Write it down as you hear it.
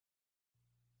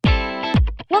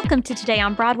Welcome to Today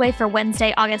on Broadway for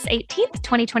Wednesday, August 18th,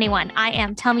 2021. I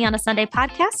am Tell Me on a Sunday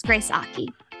podcast, Grace Aki.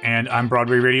 And I'm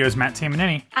Broadway Radio's Matt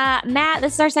Tamanini. Matt,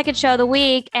 this is our second show of the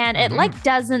week, and it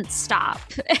doesn't stop.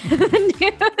 The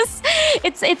news.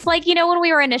 It's like, you know, when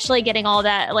we were initially getting all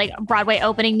that like Broadway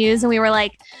opening news and we were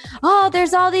like, oh,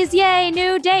 there's all these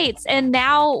new dates. And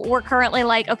now we're currently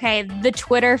like, okay, the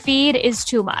Twitter feed is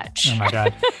too much. Oh my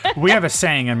God. We have a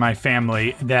saying in my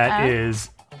family that is,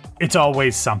 it's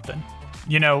always something.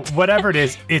 You know, whatever it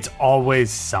is, it's always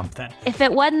something. If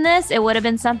it wasn't this, it would have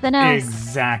been something else.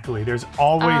 Exactly. There's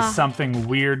always something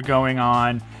weird going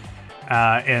on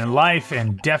in life,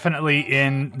 and definitely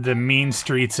in the mean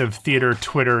streets of theater,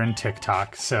 Twitter, and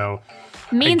TikTok. So,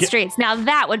 Mean Streets. Now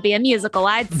that would be a musical,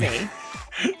 I'd see.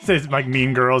 So it's like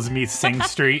Mean Girls meets Sing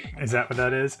Street. Is that what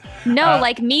that is? No,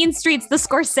 like Mean Streets, the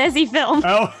Scorsese film.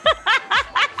 Oh.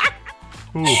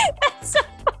 Ooh. That's so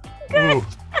good. Ooh.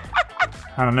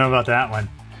 I don't know about that one.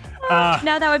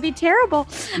 No, that would be terrible.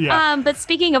 Yeah. But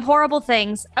speaking of horrible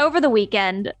things, over the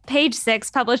weekend, Page Six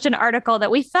published an article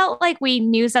that we felt like we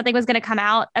knew something was going to come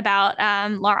out about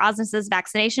Laura Osnes's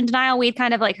vaccination denial. We'd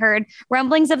kind of like heard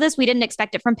rumblings of this. We didn't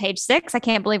expect it from Page Six. I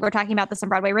can't believe we're talking about this on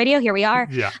Broadway Radio. Here we are.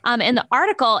 Yeah. In the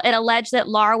article, it alleged that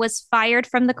Laura was fired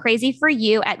from the Crazy for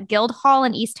You at Guildhall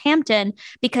in East Hampton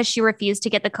because she refused to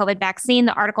get the COVID vaccine.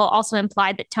 The article also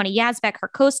implied that Tony Yazbek, her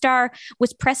co-star,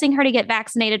 was pressing her to get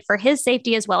vaccinated for his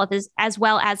safety as well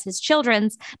as his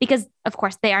children's, because of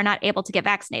course they are not able to get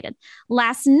vaccinated.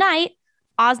 Last night,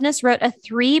 Osnes wrote a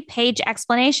 3-page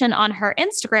explanation on her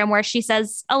Instagram where she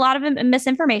says a lot of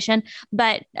misinformation,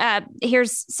 but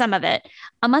here's some of it.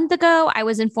 A month ago, I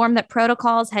was informed that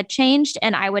protocols had changed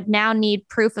and I would now need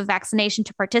proof of vaccination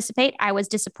to participate. I was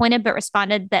disappointed, but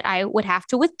responded that I would have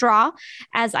to withdraw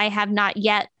as I have not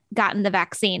yet gotten the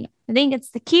vaccine. I think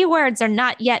it's the key words are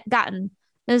not yet gotten.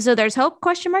 So there's hope, ?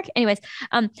 Anyways,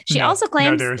 she also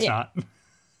claims... No, there's not.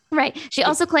 Right. She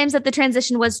also claims that the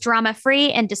transition was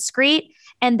drama-free and discreet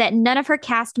and that none of her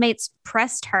castmates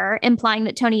pressed her, implying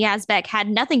that Tony Yazbek had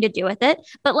nothing to do with it.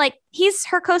 But like, he's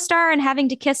her co-star and having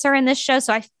to kiss her in this show.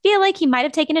 So I feel like he might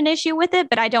have taken an issue with it,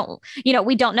 but I don't,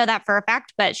 we don't know that for a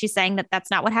fact, but she's saying that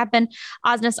that's not what happened.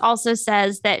 Osnes also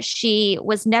says that she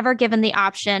was never given the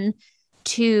option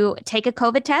to take a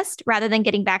COVID test rather than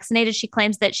getting vaccinated. She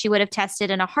claims that she would have tested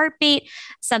in a heartbeat,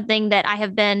 something that I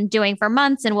have been doing for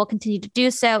months and will continue to do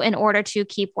so in order to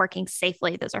keep working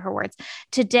safely. Those are her words.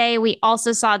 Today, we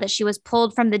also saw that she was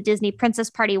pulled from the Disney Princess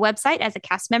Party website as a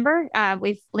cast member.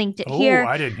 We've linked it here.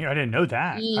 I didn't know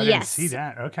that. Yes. I didn't see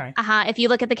that. Okay. If you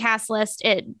look at the cast list,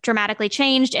 it dramatically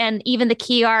changed. And even the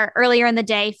key art earlier in the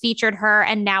day featured her.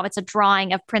 And now it's a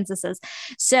drawing of princesses.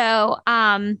 So,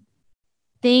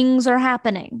 things are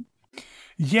happening.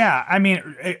 Yeah, I mean,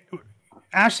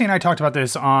 Ashley and I talked about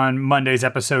this on Monday's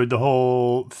episode, the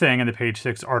whole thing in the Page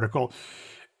Six article.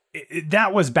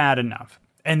 That was bad enough.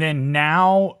 And then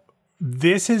now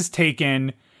this has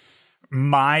taken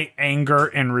my anger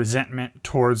and resentment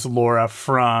towards Laura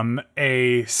from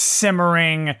a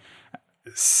simmering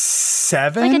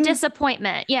 7. Like a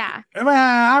disappointment. Yeah.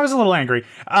 I was a little angry.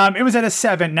 It was at a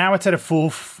 7. Now it's at a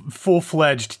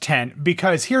full-fledged 10,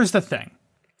 because here's the thing.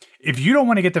 If you don't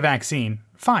want to get the vaccine,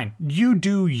 fine. You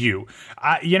do you.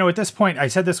 At this point, I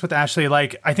said this with Ashley,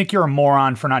 like, I think you're a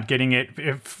moron for not getting it,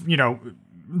 if,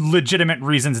 legitimate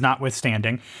reasons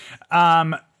notwithstanding.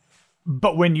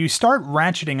 But when you start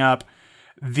ratcheting up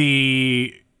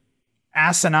the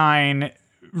asinine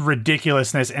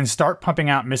ridiculousness and start pumping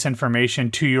out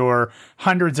misinformation to your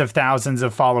hundreds of thousands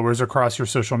of followers across your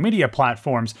social media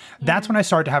platforms, that's when I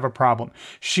start to have a problem.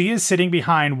 She is sitting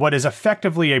behind what is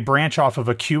effectively a branch off of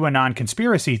a QAnon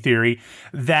conspiracy theory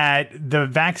that the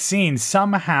vaccine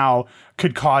somehow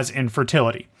could cause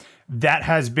infertility. That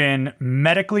has been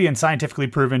medically and scientifically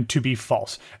proven to be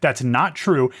false. That's not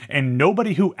true, and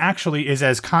nobody who actually is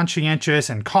as conscientious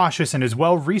and cautious and as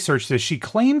well-researched as she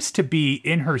claims to be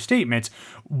in her statements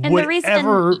would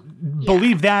ever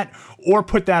believe that or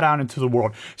put that out into the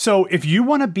world. So if you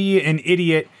want to be an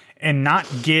idiot and not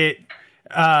get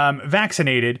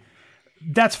vaccinated,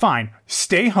 that's fine.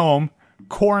 Stay home,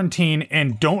 quarantine,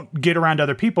 and don't get around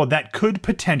other people that could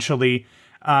potentially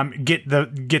get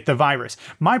the virus.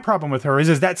 My problem with her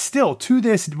is that still to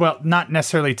this, well, not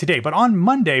necessarily today, but on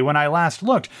Monday when I last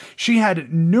looked, she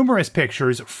had numerous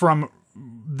pictures from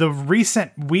the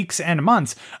recent weeks and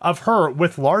months of her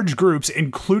with large groups,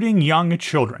 including young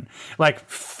children, like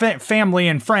family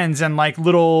and friends and like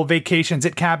little vacations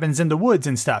at cabins in the woods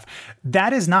and stuff.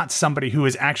 That is not somebody who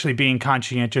is actually being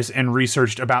conscientious and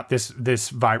researched about this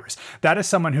virus. That is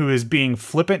someone who is being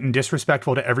flippant and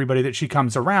disrespectful to everybody that she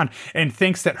comes around and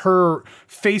thinks that her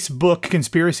Facebook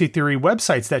conspiracy theory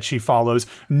websites that she follows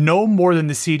know more than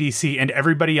the CDC and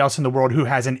everybody else in the world who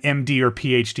has an MD or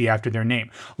PhD after their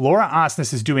name. Laura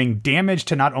Osnes is doing damage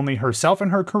to not only herself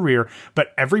and her career,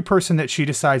 but every person that she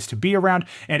decides to be around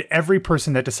and every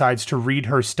person that decides to read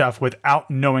her stuff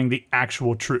without knowing the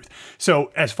actual truth.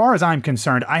 So as far as I'm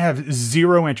concerned, I have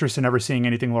zero interest in ever seeing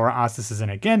anything Laura Osnes is in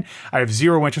again. I have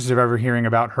zero interest in ever hearing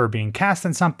about her being cast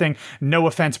in something. No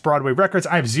offense, Broadway Records.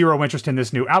 I have zero interest in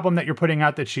this new album that you're putting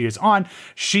out that she is on.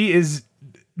 She is,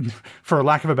 for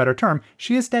lack of a better term,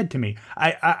 she is dead to me.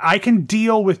 I can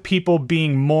deal with people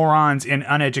being morons and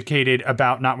uneducated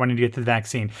about not wanting to get the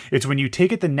vaccine. It's when you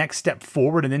take it the next step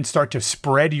forward and then start to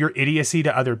spread your idiocy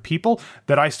to other people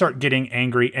that I start getting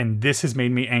angry, and this has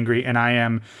made me angry, and I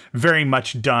am very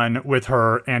much done with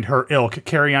her and her ilk.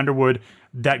 Carrie Underwood,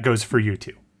 that goes for you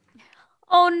too.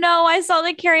 Oh no, I saw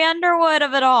the Carrie Underwood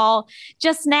of it all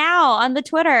just now on the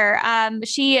Twitter.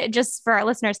 She, just for our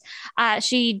listeners,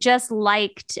 she just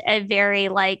liked a very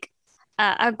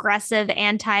aggressive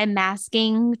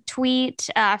anti-masking tweet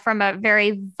from a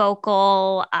very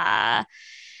vocal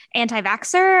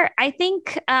anti-vaxxer, I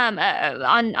think,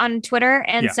 on Twitter.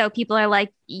 And so people are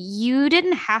like, you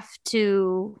didn't have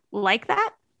to like that.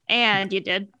 And you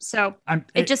did. So I'm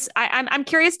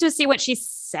curious to see what she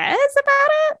says about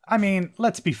it. I mean,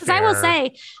 let's be fair. I will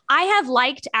say, I have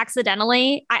liked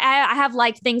accidentally. I have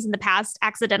liked things in the past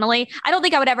accidentally. I don't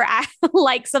think I would ever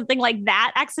like something like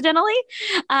that accidentally.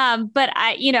 But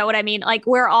you know what I mean? Like,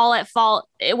 we're all at fault.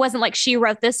 It wasn't like she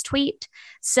wrote this tweet.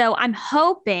 So I'm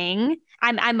hoping,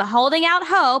 I'm holding out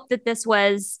hope that this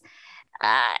was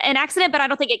an accident, but I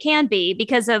don't think it can be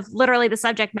because of literally the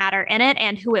subject matter in it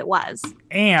and who it was.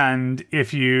 And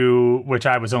if you, which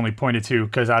I was only pointed to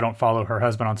because I don't follow her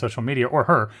husband on social media, or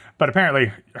her, but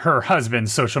apparently her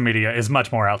husband's social media is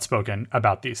much more outspoken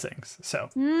about these things. So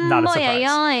not a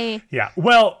surprise. Yeah.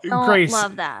 Well, don't Grace.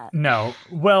 Love that. No.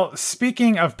 Well,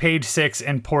 speaking of Page Six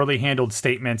and poorly handled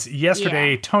statements,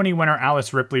 yesterday, Tony winner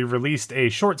Alice Ripley released a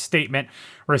short statement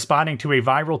responding to a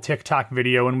viral TikTok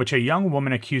video in which a young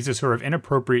woman accuses her of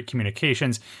inappropriate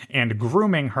communications and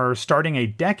grooming her starting a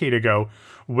decade ago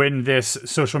when this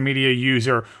social media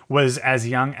user was as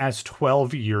young as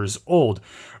 12 years old.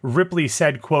 Ripley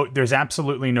said, quote, "There's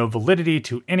absolutely no validity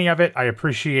to any of it. I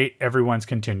appreciate everyone's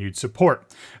continued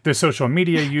support." The social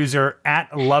media user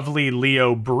at Lovely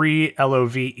Leo Brie,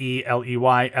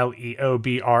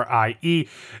 LOVELEYLEOBRIE,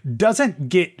 doesn't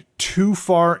get too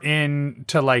far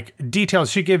into like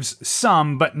details. She gives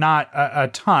some, but not a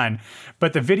ton.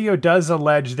 But the video does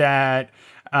allege that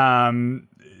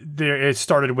it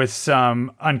started with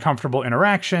some uncomfortable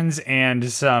interactions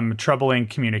and some troubling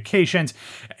communications.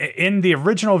 In the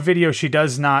original video, she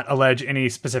does not allege any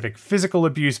specific physical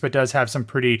abuse, but does have some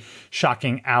pretty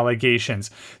shocking allegations.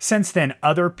 Since then,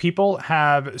 other people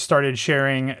have started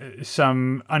sharing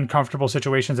some uncomfortable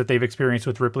situations that they've experienced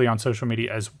with Ripley on social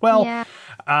media as well. Yeah.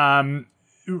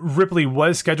 Ripley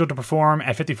was scheduled to perform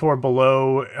at 54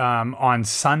 Below on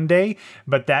Sunday,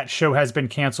 but that show has been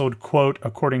canceled, quote,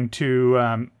 according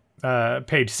to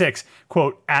Page Six,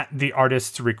 quote, at the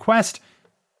artist's request.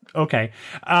 Okay.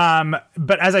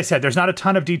 But as I said, there's not a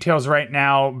ton of details right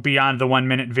now beyond the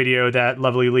 1-minute video that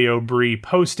Lovely Leo Brie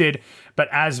posted, but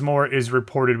as more is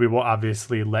reported, we will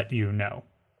obviously let you know.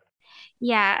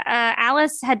 Yeah,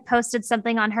 Alice had posted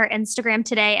something on her Instagram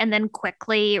today and then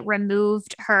quickly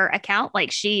removed her account.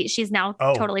 Like she's now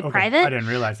totally private. I didn't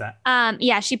realize that.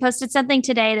 Yeah, she posted something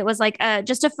today that was like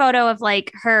just a photo of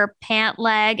like her pant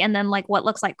leg and then like what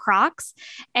looks like Crocs.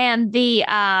 And the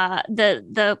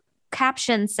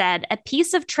caption said, "A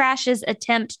piece of trash's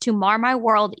attempt to mar my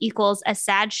world equals a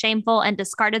sad, shameful, and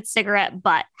discarded cigarette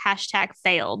butt.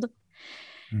 #failed."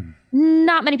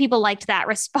 Not many people liked that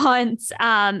response.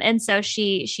 And so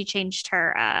she changed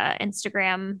her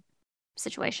Instagram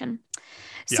situation.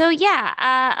 Yeah. So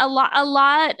yeah, a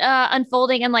lot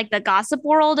unfolding in like the gossip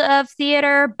world of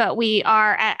theater, but we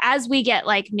are, as we get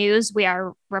like news, we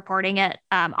are reporting it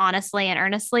honestly and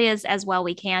earnestly as well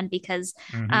we can, because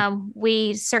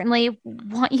we certainly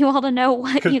want you all to know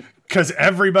what because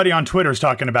everybody on Twitter is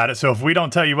talking about it. So if we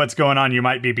don't tell you what's going on, you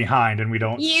might be behind, and we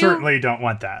certainly don't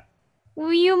want that.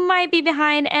 You might be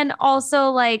behind, and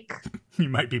also like You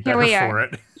might be Here better we for are.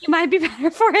 it. You might be better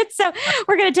for it. So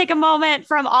we're going to take a moment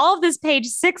from all of this page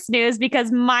 6 news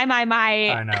because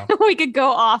I know. we could go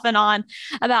off and on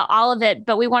about all of it.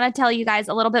 But we want to tell you guys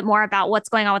a little bit more about what's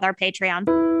going on with our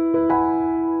Patreon.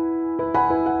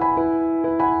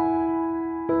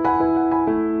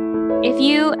 If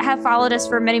you have followed us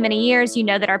for many, many years, you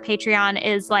know that our Patreon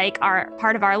is like our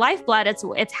part of our lifeblood.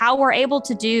 It's how we're able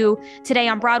to do Today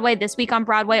on Broadway, This Week on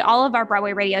Broadway, all of our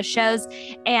Broadway radio shows.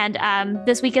 And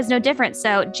this week is no different.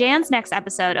 So Jan's next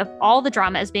episode of All the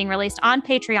Drama is being released on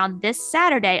Patreon this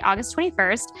Saturday, August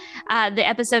 21st. The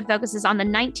episode focuses on the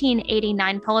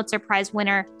 1989 Pulitzer Prize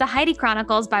winner, The Heidi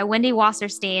Chronicles by Wendy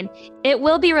Wasserstein. It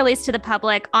will be released to the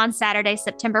public on Saturday,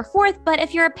 September 4th. But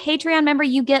if you're a Patreon member,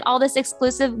 you get all this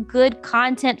exclusive good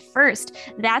content first.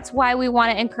 That's why we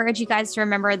want to encourage you guys to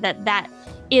remember that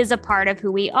is a part of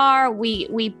who we are.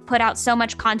 We put out so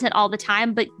much content all the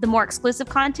time, but the more exclusive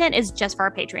content is just for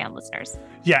our Patreon listeners.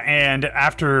 Yeah, and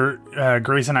after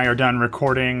Grace and I are done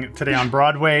recording Today on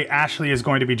Broadway, Ashley is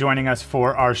going to be joining us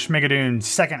for our Schmigadoon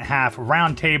second half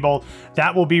roundtable.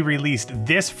 That will be released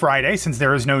this Friday, since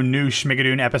there is no new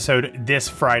Schmigadoon episode this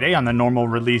Friday on the normal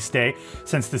release day,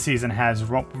 since the season has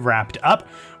wrapped up.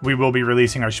 We will be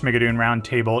releasing our Schmigadoon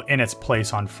roundtable in its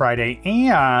place on Friday,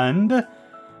 and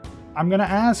I'm going to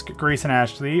ask Grace and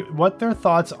Ashley what their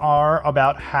thoughts are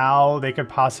about how they could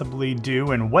possibly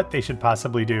do and what they should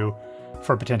possibly do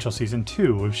for potential season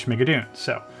 2 of Schmigadoon.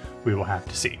 So we will have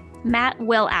to see. Matt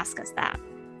will ask us that.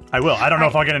 I will. I don't know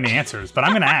if I'll get any answers, but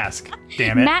I'm going to ask.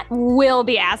 Damn it. Matt will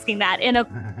be asking that in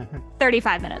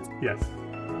 35 minutes. Yes.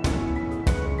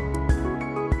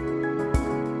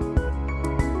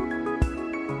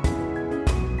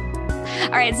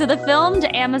 All right, so the filmed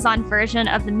Amazon version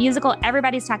of the musical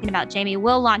Everybody's Talking About Jamie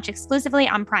will launch exclusively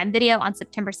on Prime Video on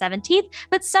September 17th,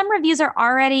 but some reviews are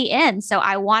already in, so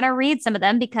I want to read some of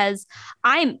them because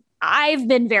I've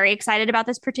been very excited about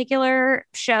this particular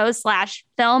show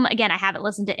 / film. Again, I haven't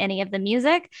listened to any of the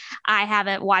music. I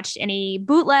haven't watched any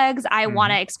bootlegs. I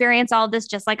want to experience all of this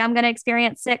just like I'm going to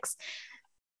experience 6.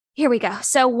 Here we go.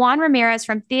 So Juan Ramirez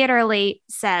from Theater Elite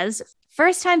says,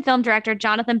 first-time film director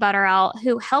Jonathan Butterell,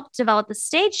 who helped develop the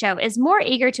stage show, is more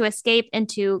eager to escape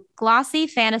into glossy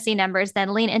fantasy numbers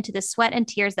than lean into the sweat and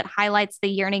tears that highlights the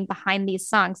yearning behind these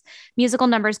songs. Musical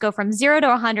numbers go from 0 to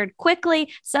 100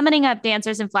 quickly, summoning up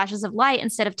dancers in flashes of light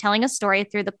instead of telling a story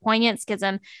through the poignant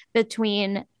schism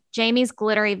between Jamie's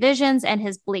glittery visions and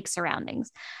his bleak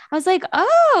surroundings. I was like,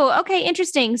 oh, okay,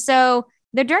 interesting. So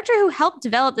the director who helped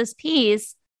develop this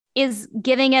piece is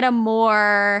giving it a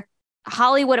more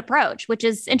Hollywood approach, which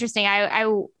is interesting.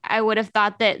 I would have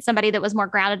thought that somebody that was more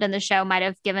grounded in the show might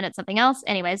have given it something else.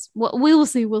 Anyways, we will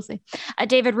see. We'll see.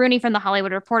 David Rooney from The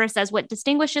Hollywood Reporter says what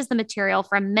distinguishes the material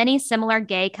from many similar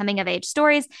gay coming of age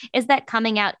stories is that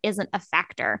coming out isn't a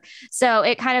factor. So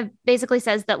it kind of basically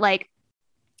says that like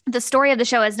the story of the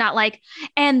show is not like,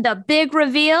 and the big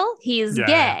reveal, he's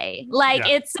gay. Like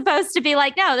it's supposed to be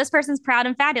like, no, this person's proud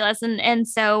and fabulous. And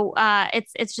so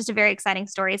it's just a very exciting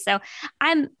story. So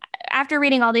after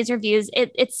reading all these reviews,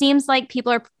 it seems like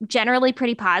people are generally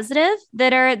pretty positive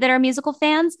that are musical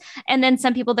fans. And then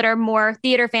some people that are more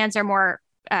theater fans are more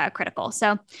critical.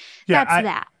 So that's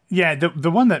that. Yeah,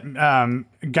 the one that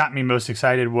got me most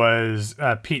excited was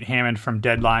Pete Hammond from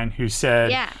Deadline, who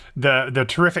said the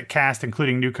terrific cast,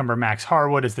 including newcomer Max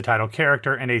Harwood as the title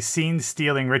character and a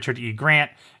scene-stealing Richard E.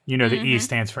 Grant, you know, the E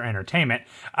stands for entertainment,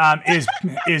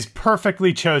 is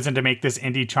perfectly chosen to make this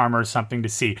indie charmer something to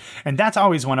see. And that's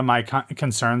always one of my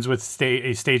concerns with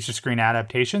stage-to-screen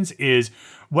adaptations is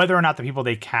whether or not the people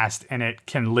they cast in it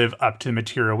can live up to the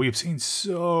material. We've seen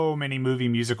so many movie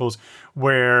musicals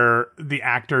where the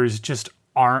actors just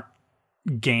aren't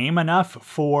game enough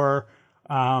for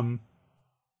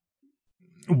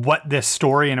what this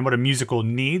story and what a musical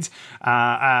needs.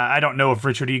 I don't know if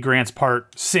Richard E. Grant's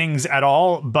part sings at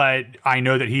all, but I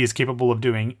know that he is capable of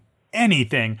doing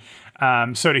anything.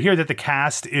 So to hear that the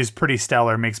cast is pretty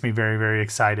stellar makes me very, very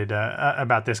excited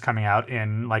about this coming out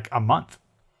in like a month.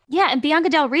 Yeah, and Bianca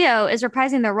Del Rio is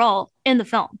reprising their role in the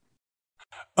film.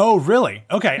 Oh, really?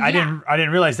 Okay, yeah. I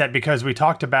didn't realize that because we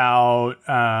talked about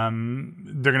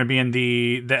they're going to be in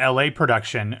the LA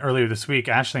production earlier this week.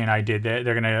 Ashley and I did that.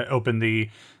 They're going to open the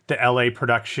LA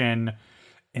production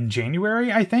in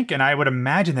January, I think, and I would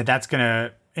imagine that that's going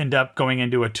to end up going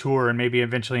into a tour and maybe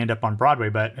eventually end up on Broadway,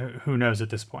 but who knows at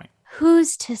this point?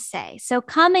 Who's to say? So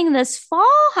coming this fall,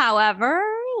 however,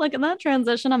 look at that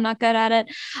transition. I'm not good at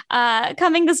it.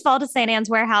 Coming this fall to St. Anne's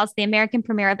Warehouse, the American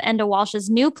premiere of Enda Walsh's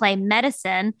new play,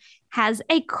 Medicine, has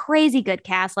a crazy good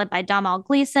cast led by Domhnall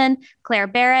Gleeson, Claire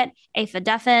Barrett, Aoife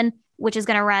Duffin, which is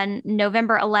going to run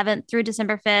November 11th through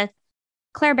December 5th.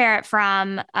 Claire Barrett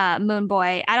from Moon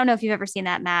Boy. I don't know if you've ever seen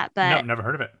that, Matt, but Nope, never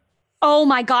heard of it. oh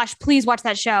my gosh, please watch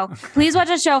that show. Please watch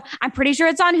that show. I'm pretty sure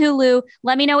it's on Hulu.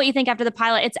 Let me know what you think after the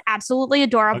pilot. It's absolutely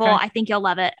adorable. Okay. I think you'll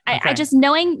love it. Okay. I just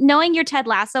knowing your Ted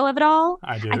Lasso of it all,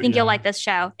 I think you'll like this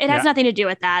show. It has nothing to do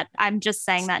with that. I'm just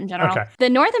saying that in general. Okay. The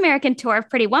North American tour of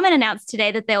Pretty Woman announced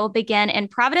today that they will begin in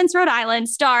Providence, Rhode Island,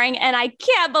 starring, and I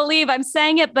can't believe I'm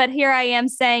saying it, but here I am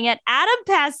saying it, Adam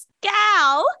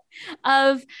Pascal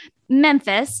of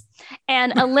Memphis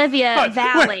and Olivia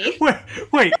Valley.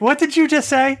 Wait, what did you just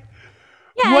say?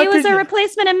 Yeah, he was a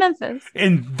replacement in Memphis.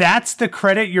 And that's the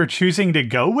credit you're choosing to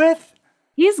go with?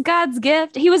 He's God's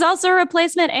gift. He was also a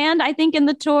replacement, and I think in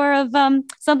the tour of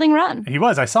Something Rotten. He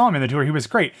was. I saw him in the tour. He was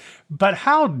great. But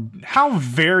how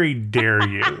very dare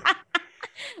you?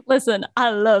 Listen, I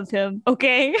love him,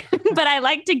 okay? But I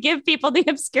like to give people the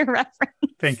obscure reference.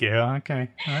 Thank you. Okay.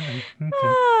 Okay.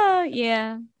 Oh,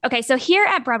 yeah. Okay, so here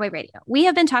at Broadway Radio, we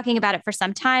have been talking about it for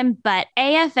some time, but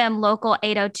AFM Local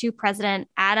 802 President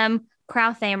Adam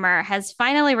Krauthamer has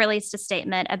finally released a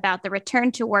statement about the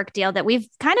return to work deal that we've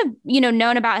kind of,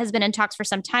 known about, has been in talks for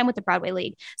some time with the Broadway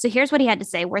League. So here's what he had to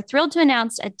say. We're thrilled to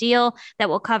announce a deal that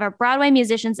will cover Broadway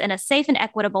musicians in a safe and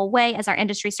equitable way as our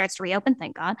industry starts to reopen.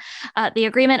 Thank God. The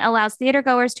agreement allows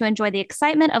theatergoers to enjoy the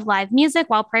excitement of live music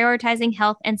while prioritizing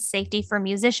health and safety for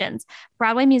musicians.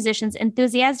 Broadway musicians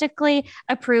enthusiastically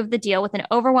approved the deal with an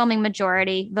overwhelming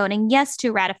majority voting yes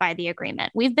to ratify the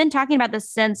agreement. We've been talking about this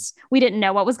since we didn't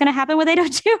know what was going to happen with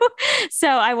 802. So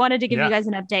I wanted to give you guys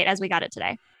an update as we got it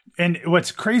today. And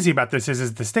what's crazy about this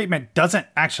is the statement doesn't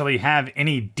actually have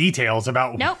any details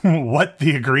about what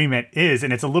the agreement is.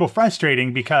 And it's a little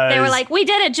frustrating because they were like, we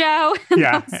did it, Joe.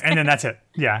 Yeah. And then that's it.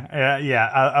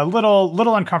 Yeah. A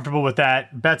little uncomfortable with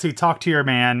that. Betsy, talk to your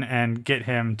man and get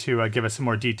him to give us some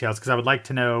more details, because I would like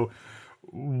to know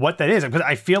what that is. Because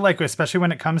I feel like, especially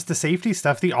when it comes to safety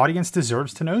stuff, the audience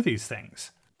deserves to know these things.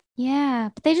 Yeah.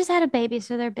 But they just had a baby,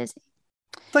 so they're busy.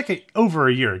 It's like over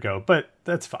a year ago, but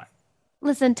that's fine.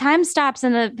 Listen, time stops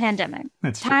in the pandemic.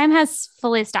 Time has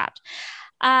fully stopped.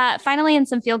 Finally, in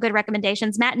some feel-good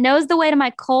recommendations, Matt knows the way to my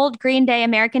cold Green Day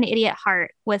American Idiot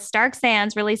heart, with Stark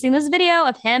Sands releasing this video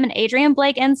of him and Adrian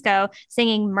Blake Ensko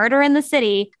singing Murder in the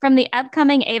City from the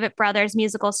upcoming Avett Brothers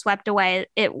musical Swept Away.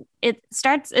 It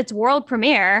starts its world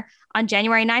premiere on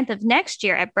January 9th of next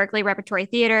year at Berkeley Repertory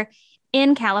Theater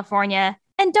in California.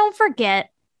 And don't forget,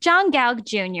 John Galg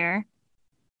Jr.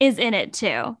 is in it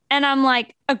too. And I'm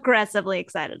like aggressively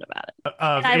excited about it.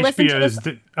 Of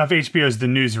HBO's The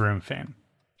Newsroom fame.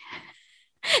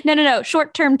 No.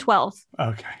 Short Term 12.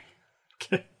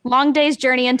 Okay. Long Day's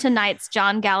Journey into Nights,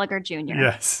 John Gallagher Jr.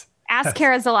 Yes. Ask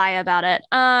Cara Zelaya about it.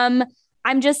 I'm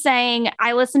just saying,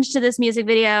 I listened to this music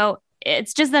video.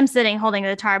 It's just them sitting holding the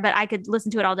guitar, but I could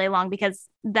listen to it all day long because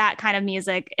that kind of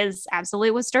music is absolutely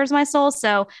what stirs my soul.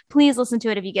 So please listen to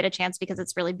it if you get a chance, because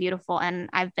it's really beautiful. And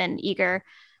I've been eager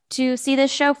to see this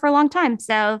show for a long time.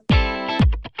 So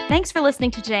thanks for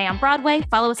listening to Today on Broadway.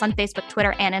 Follow us on Facebook,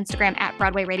 Twitter, and Instagram at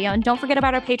Broadway Radio. And don't forget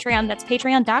about our Patreon. That's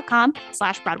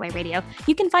patreon.com/Broadway Radio.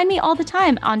 You can find me all the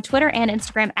time on Twitter and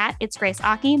Instagram at It's Grace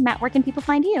Aki. Matt, where can people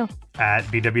find you? At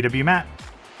BWW Matt.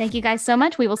 Thank you guys so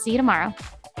much. We will see you tomorrow.